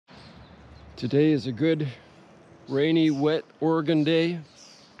Today is a good, rainy, wet Oregon day.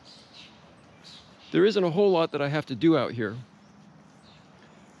 There isn't a whole lot that I have to do out here.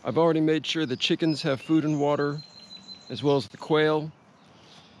 I've already made sure the chickens have food and water, as well as the quail.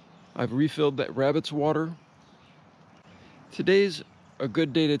 I've refilled that rabbit's water. Today's a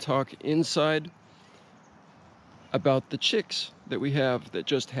good day to talk inside about the chicks that we have that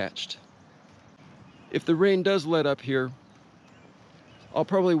just hatched. If the rain does let up here, I'll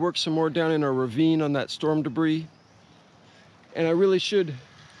probably work some more down in our ravine on that storm debris. And I really should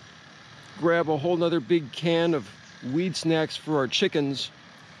grab a whole nother big can of weed snacks for our chickens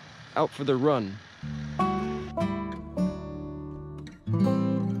out for the run.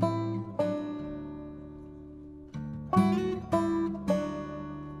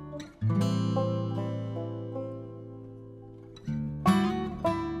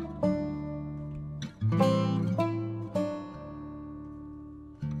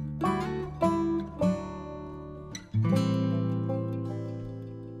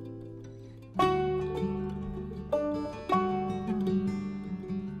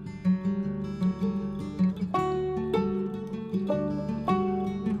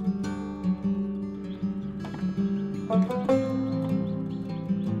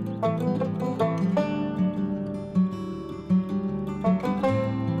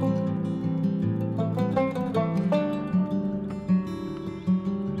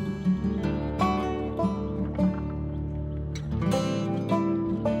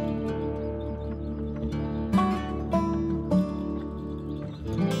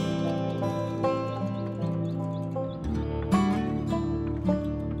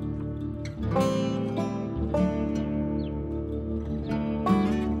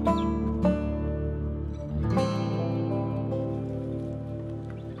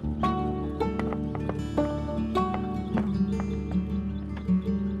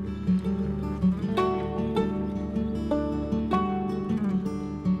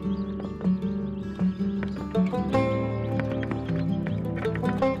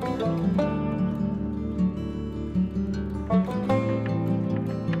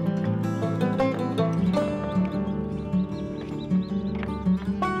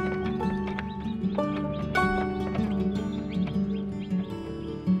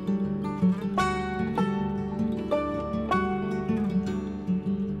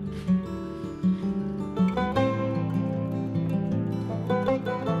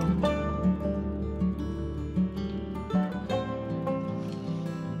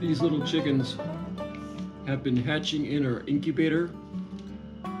 These little chickens have been hatching in our incubator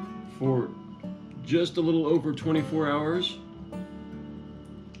for just a little over 24 hours.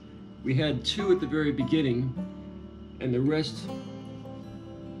 We had 2 at the very beginning, and the rest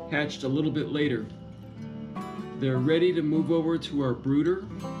hatched a little bit later. They're ready to move over to our brooder.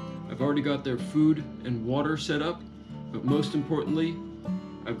 I've already got their food and water set up, but most importantly,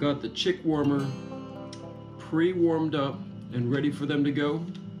 I've got the chick warmer pre-warmed up and ready for them to go.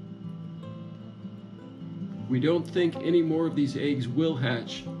 We don't think any more of these eggs will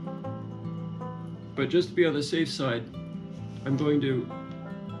hatch, but just to be on the safe side, I'm going to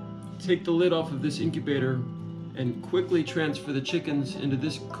take the lid off of this incubator and quickly transfer the chickens into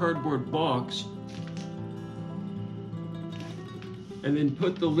this cardboard box, and then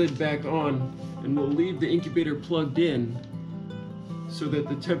put the lid back on, and we'll leave the incubator plugged in so that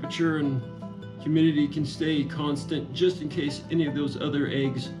the temperature and humidity can stay constant just in case any of those other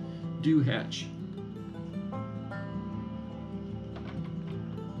eggs do hatch.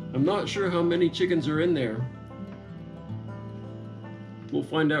 I'm not sure how many chickens are in there. We'll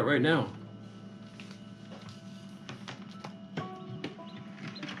find out right now.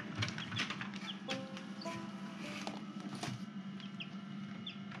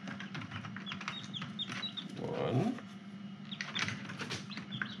 One,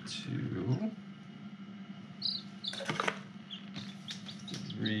 2,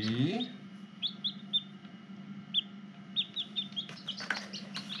 3,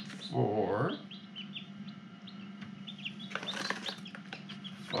 4,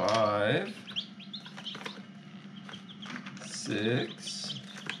 5, 6,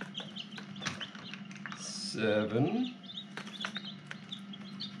 7,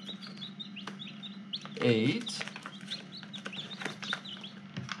 8,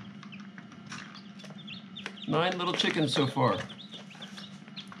 9 little chickens so far.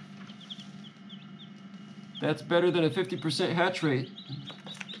 That's better than a 50% hatch rate,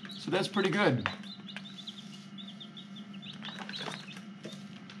 so that's pretty good.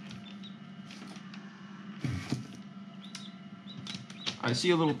 I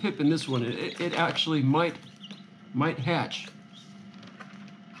see a little pip in this one. It actually might hatch.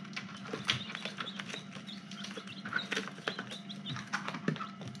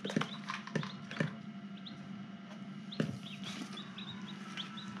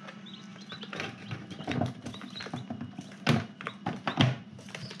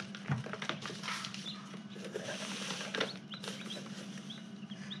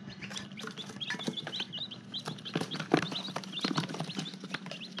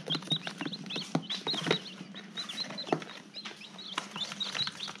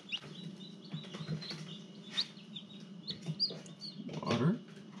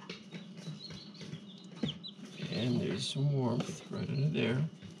 There's some warmth right under there.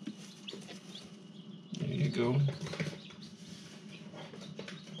 There you go.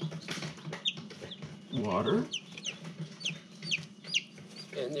 Water.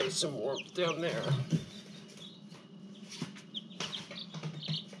 And there's some warmth down there.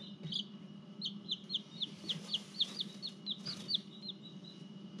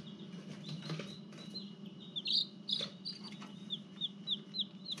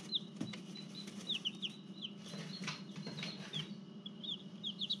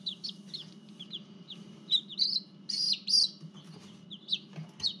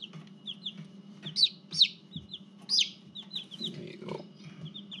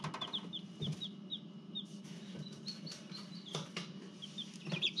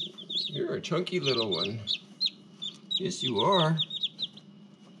 You're a chunky little one. Yes, you are.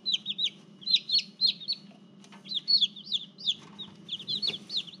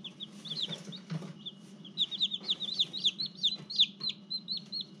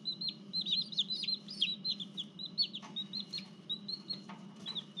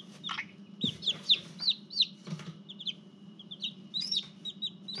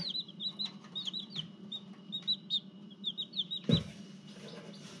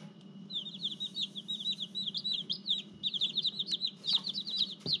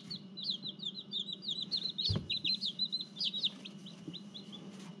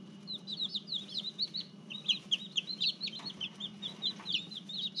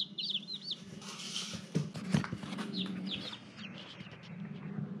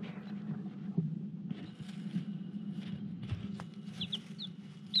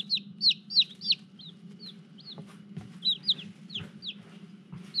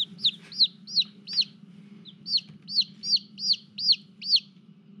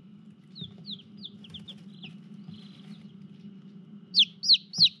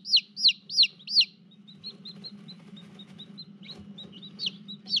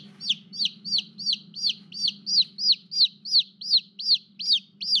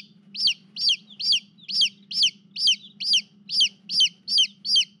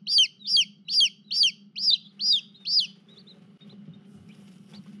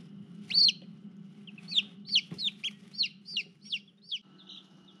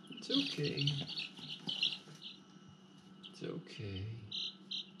 It's okay. It's okay.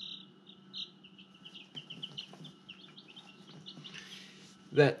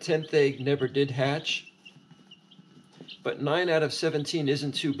 That 10th egg never did hatch, but 9 out of 17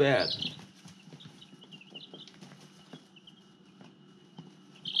 isn't too bad.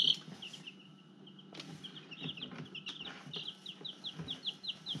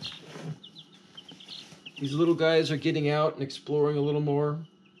 These little guys are getting out and exploring a little more.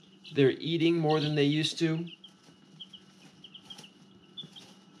 They're eating more than they used to.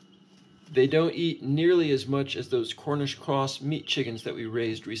 They don't eat nearly as much as those Cornish cross meat chickens that we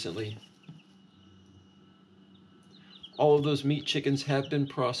raised recently. All of those meat chickens have been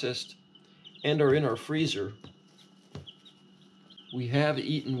processed and are in our freezer. We have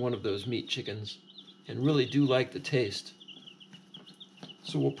eaten one of those meat chickens and really do like the taste.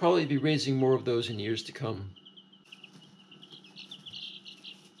 So we'll probably be raising more of those in years to come.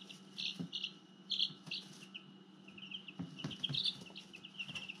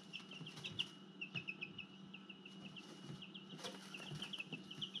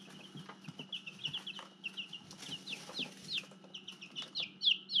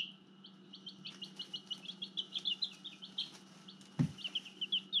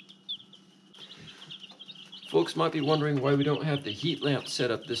 Folks might be wondering why we don't have the heat lamp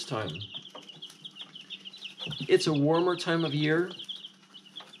set up this time. It's a warmer time of year.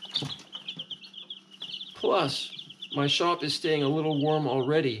 Plus, my shop is staying a little warm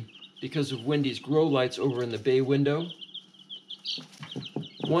already because of Wendy's grow lights over in the bay window.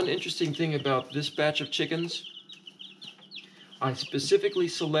 One interesting thing about this batch of chickens, I specifically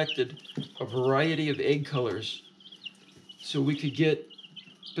selected a variety of egg colors so we could get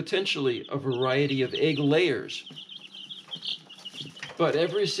potentially a variety of egg layers. But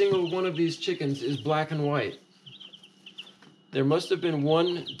every single one of these chickens is black and white. There must have been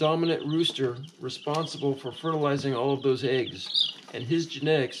one dominant rooster responsible for fertilizing all of those eggs, and his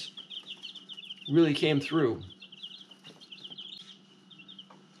genetics really came through.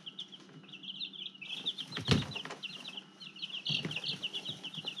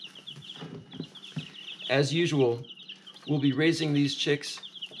 As usual, we'll be raising these chicks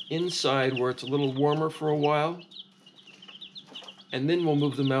inside where it's a little warmer for a while, and then we'll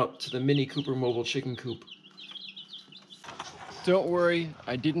move them out to the Mini Cooper mobile chicken coop. Don't worry,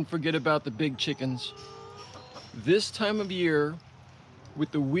 I didn't forget about the big chickens. This time of year,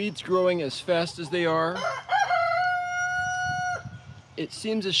 with the weeds growing as fast as they are, it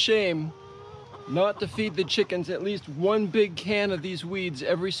seems a shame not to feed the chickens at least one big can of these weeds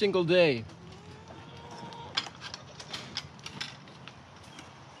every single day.